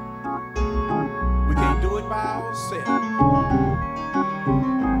 We can't do it by ourselves.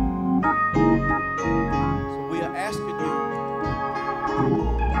 So we are asking you,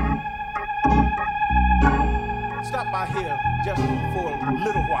 stop by here just for a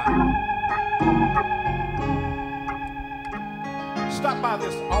little while. Stop by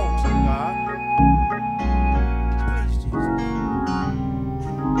this altar, God. Please, Jesus.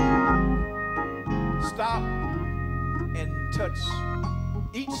 Stop and touch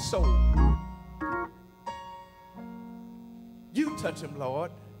each soul. You touch them,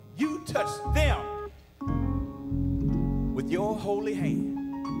 Lord. You touch them with your holy hand.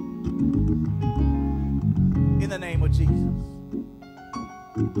 In the name of Jesus.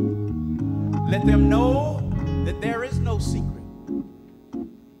 Let them know that there is no secret.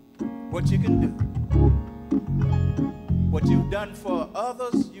 What you can do. What you've done for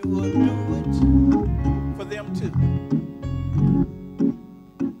others, you will do it for them too.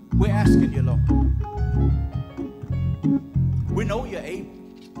 We're asking you, Lord. We know you're able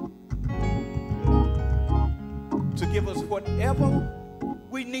to give us whatever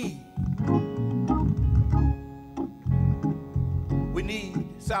we need. We need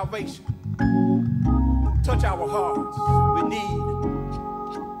salvation. Touch our hearts. We need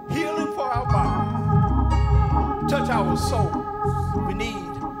healing for our bodies. Touch our souls. We need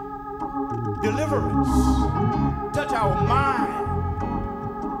deliverance. Touch our mind.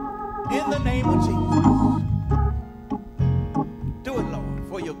 In the name of Jesus. Do it, Lord,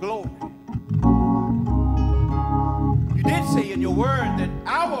 for your glory. You did say in your word that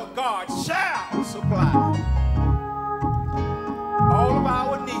our God shall supply all of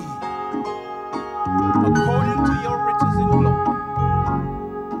our needs according to your riches and glory.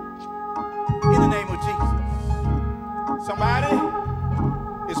 In the name of Jesus. Somebody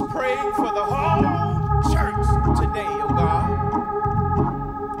is praying for the whole church today, oh God.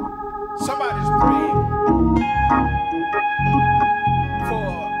 Somebody's praying for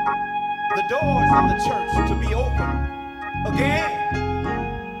the doors of the church to be open again.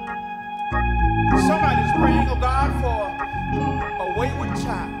 Somebody's praying, oh God, for a wayward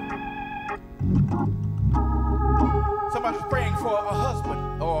child. Somebody's praying for a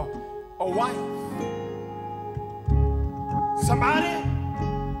husband or a wife. Somebody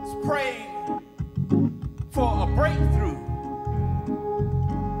is praying for a breakthrough.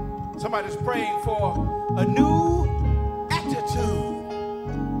 Somebody's praying for a new attitude.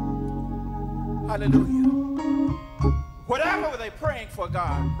 Hallelujah. Whatever they're praying for,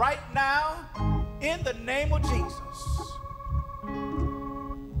 God, right now, in the name of Jesus,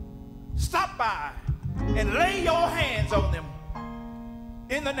 stop by and lay your hands on them.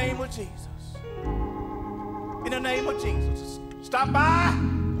 In the name of Jesus. In the name of Jesus. Stop by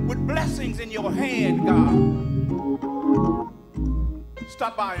with blessings in your hand, God.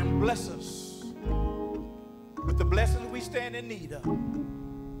 Stop by and bless us with the blessings we stand in need of.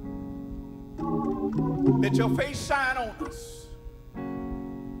 Let your face shine on us.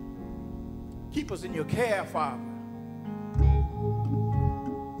 Keep us in your care, Father.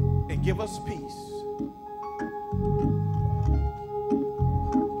 And give us peace.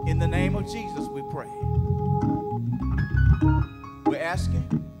 In the name of Jesus, we pray. We're asking,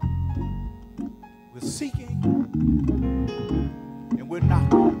 we're seeking, and we're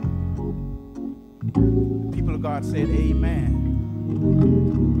knocking. The people of God said, amen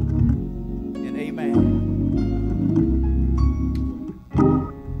and amen. I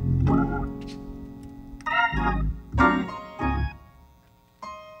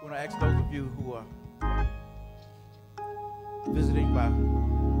want to ask those of you who are visiting by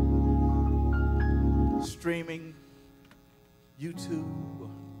streaming, YouTube,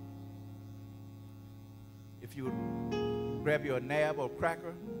 if you would grab your nab or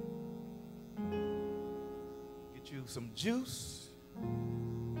cracker, get you some juice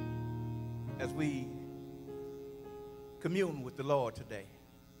as we commune with the Lord today.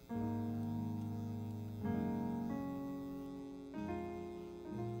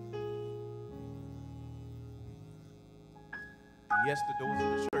 Yes, the doors of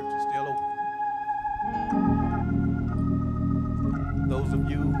the church are still open. Those of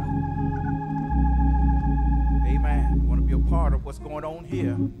you who, amen, want to be a part of what's going on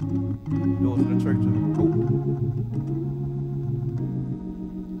here, those in the church of hope.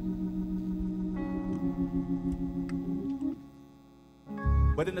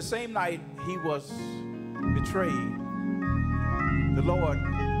 But in the same night he was betrayed, the Lord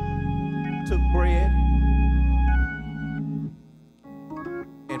took bread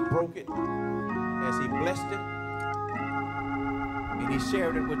and broke it as he blessed it, and he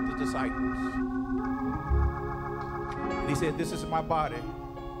shared it with the disciples. And he said, "This is my body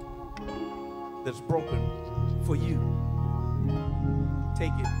that's broken for you.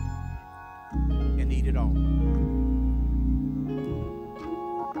 Take it and eat it all."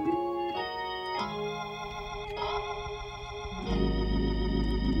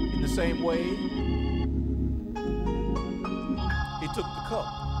 In the same way, he took the cup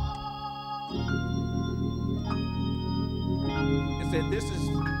and said, "This is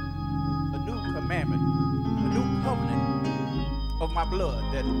a new commandment, a new covenant of my blood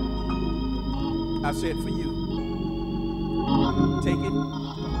that I said for you. Take it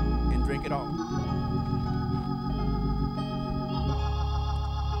and drink it all."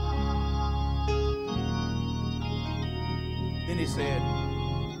 Then he said,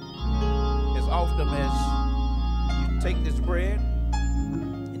 "As often as you take this bread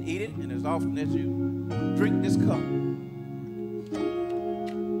and eat it, and as often as you drink this cup,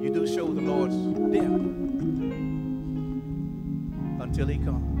 you do show the Lord's death until he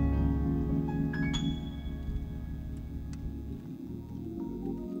comes."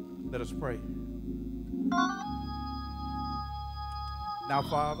 Let us pray. Now,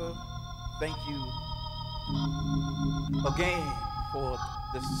 Father, thank you again for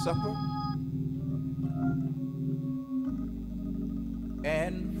this supper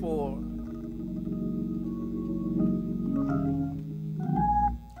and for,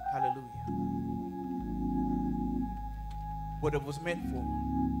 hallelujah, what it was meant for,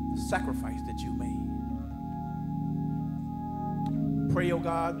 the sacrifice that you made. Pray, oh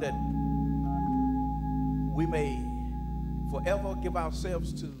God, that we may forever give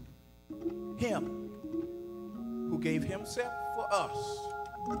ourselves to him who gave himself for us.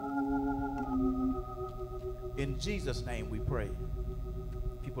 In Jesus' name we pray.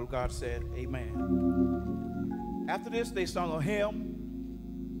 People of God said, amen. After this, they sung a hymn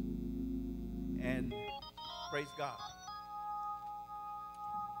and praise God.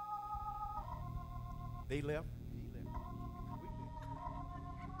 They left.